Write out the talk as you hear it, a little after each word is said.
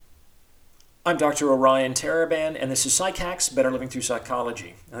I'm Dr. Orion Taraban, and this is Psych Hacks, Better Living Through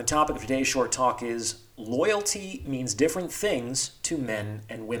Psychology. And the topic of today's short talk is loyalty means different things to men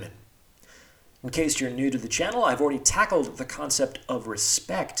and women. In case you're new to the channel, I've already tackled the concept of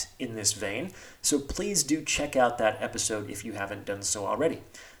respect in this vein, so please do check out that episode if you haven't done so already.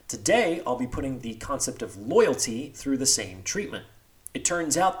 Today, I'll be putting the concept of loyalty through the same treatment. It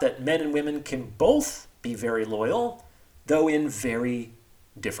turns out that men and women can both be very loyal, though in very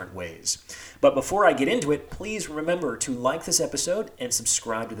different ways. But before I get into it, please remember to like this episode and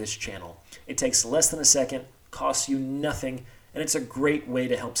subscribe to this channel. It takes less than a second, costs you nothing, and it's a great way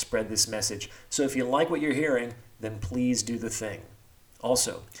to help spread this message. So if you like what you're hearing, then please do the thing.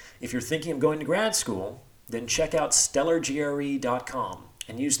 Also, if you're thinking of going to grad school, then check out stellargre.com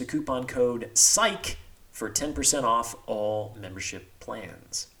and use the coupon code PSYCH for 10% off all membership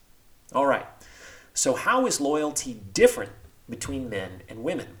plans. All right, so how is loyalty different between men and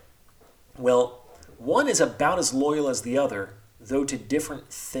women? Well, one is about as loyal as the other, though to different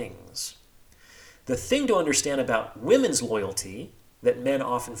things. The thing to understand about women's loyalty that men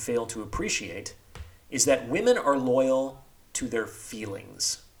often fail to appreciate is that women are loyal to their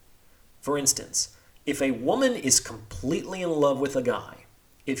feelings. For instance, if a woman is completely in love with a guy,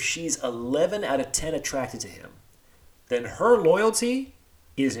 if she's 11 out of 10 attracted to him, then her loyalty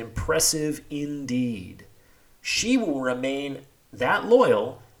is impressive indeed. She will remain that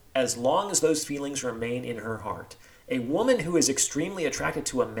loyal as long as those feelings remain in her heart. A woman who is extremely attracted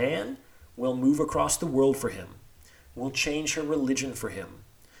to a man will move across the world for him, will change her religion for him,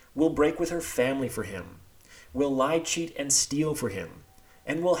 will break with her family for him, will lie, cheat, and steal for him,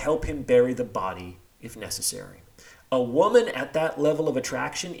 and will help him bury the body if necessary. A woman at that level of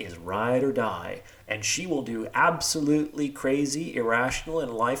attraction is ride or die, and she will do absolutely crazy, irrational,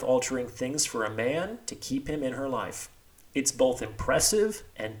 and life-altering things for a man to keep him in her life. It's both impressive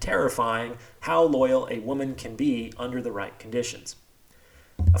and terrifying how loyal a woman can be under the right conditions.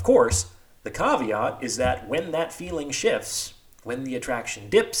 Of course, the caveat is that when that feeling shifts, when the attraction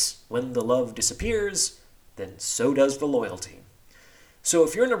dips, when the love disappears, then so does the loyalty. So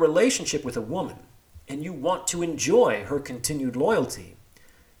if you're in a relationship with a woman and you want to enjoy her continued loyalty,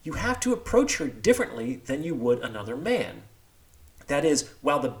 you have to approach her differently than you would another man. That is,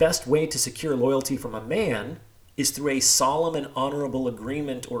 while the best way to secure loyalty from a man is through a solemn and honorable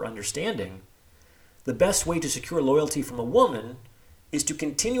agreement or understanding, the best way to secure loyalty from a woman is to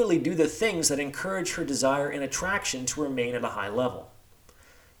continually do the things that encourage her desire and attraction to remain at a high level.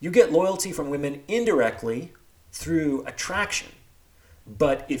 You get loyalty from women indirectly through attraction,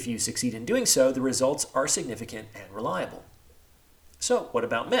 but if you succeed in doing so, the results are significant and reliable. So, what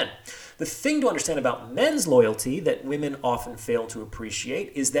about men? The thing to understand about men's loyalty that women often fail to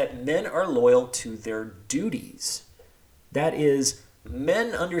appreciate is that men are loyal to their duties. That is,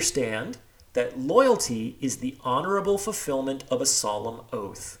 men understand that loyalty is the honorable fulfillment of a solemn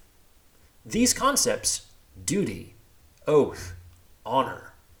oath. These concepts, duty, oath,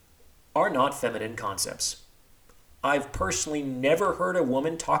 honor, are not feminine concepts. I've personally never heard a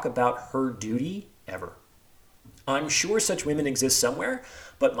woman talk about her duty ever. I'm sure such women exist somewhere,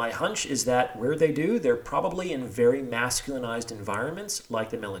 but my hunch is that where they do, they're probably in very masculinized environments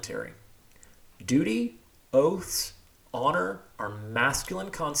like the military. Duty, oaths, honor are masculine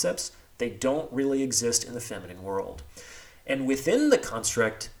concepts. They don't really exist in the feminine world. And within the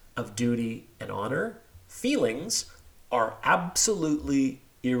construct of duty and honor, feelings are absolutely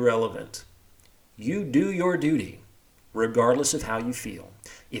irrelevant. You do your duty, regardless of how you feel.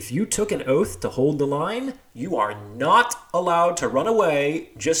 If you took an oath to hold the line, you are not allowed to run away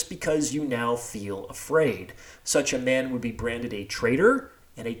just because you now feel afraid. Such a man would be branded a traitor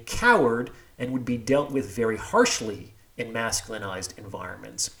and a coward and would be dealt with very harshly in masculinized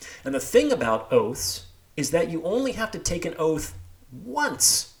environments. And the thing about oaths is that you only have to take an oath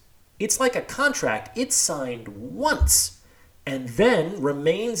once. It's like a contract. It's signed once and then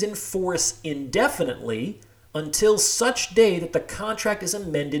remains in force indefinitely until such day that the contract is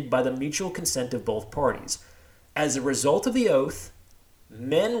amended by the mutual consent of both parties. As a result of the oath,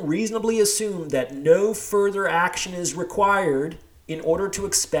 men reasonably assume that no further action is required in order to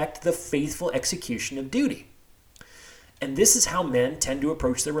expect the faithful execution of duty. And this is how men tend to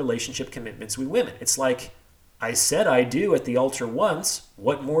approach their relationship commitments with women. It's like, I said I do at the altar once,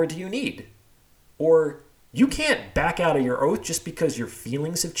 what more do you need? Or, you can't back out of your oath just because your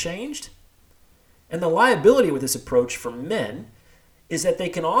feelings have changed. And the liability with this approach for men is that they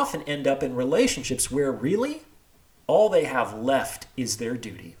can often end up in relationships where really all they have left is their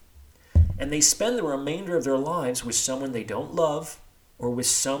duty. And they spend the remainder of their lives with someone they don't love or with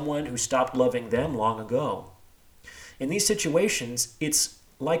someone who stopped loving them long ago. In these situations, it's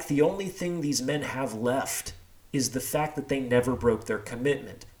like the only thing these men have left is the fact that they never broke their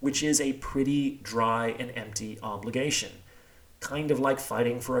commitment, which is a pretty dry and empty obligation, kind of like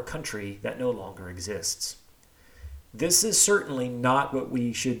fighting for a country that no longer exists. This is certainly not what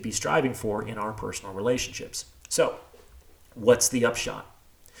we should be striving for in our personal relationships. So, what's the upshot?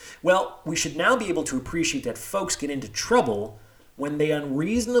 Well, we should now be able to appreciate that folks get into trouble when they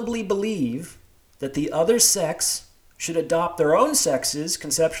unreasonably believe that the other sex should adopt their own sex's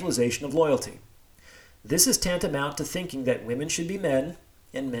conceptualization of loyalty. This is tantamount to thinking that women should be men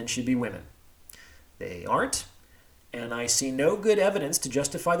and men should be women. They aren't, and I see no good evidence to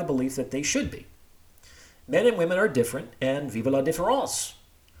justify the belief that they should be. Men and women are different, and vive la différence.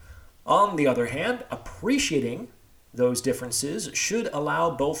 On the other hand, appreciating those differences should allow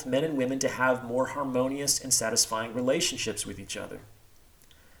both men and women to have more harmonious and satisfying relationships with each other.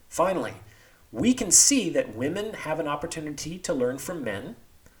 Finally, we can see that women have an opportunity to learn from men,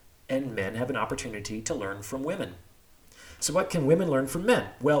 and men have an opportunity to learn from women. So what can women learn from men?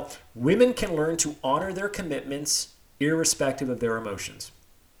 Well, women can learn to honor their commitments irrespective of their emotions.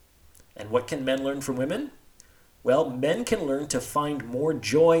 And what can men learn from women? Well, men can learn to find more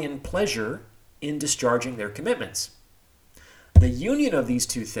joy and pleasure in discharging their commitments. The union of these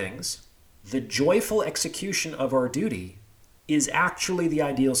two things, the joyful execution of our duty, is actually the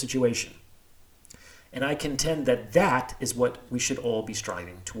ideal situation. And I contend that that is what we should all be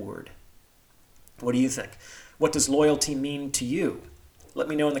striving toward. What do you think? What does loyalty mean to you? Let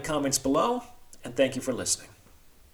me know in the comments below, and thank you for listening.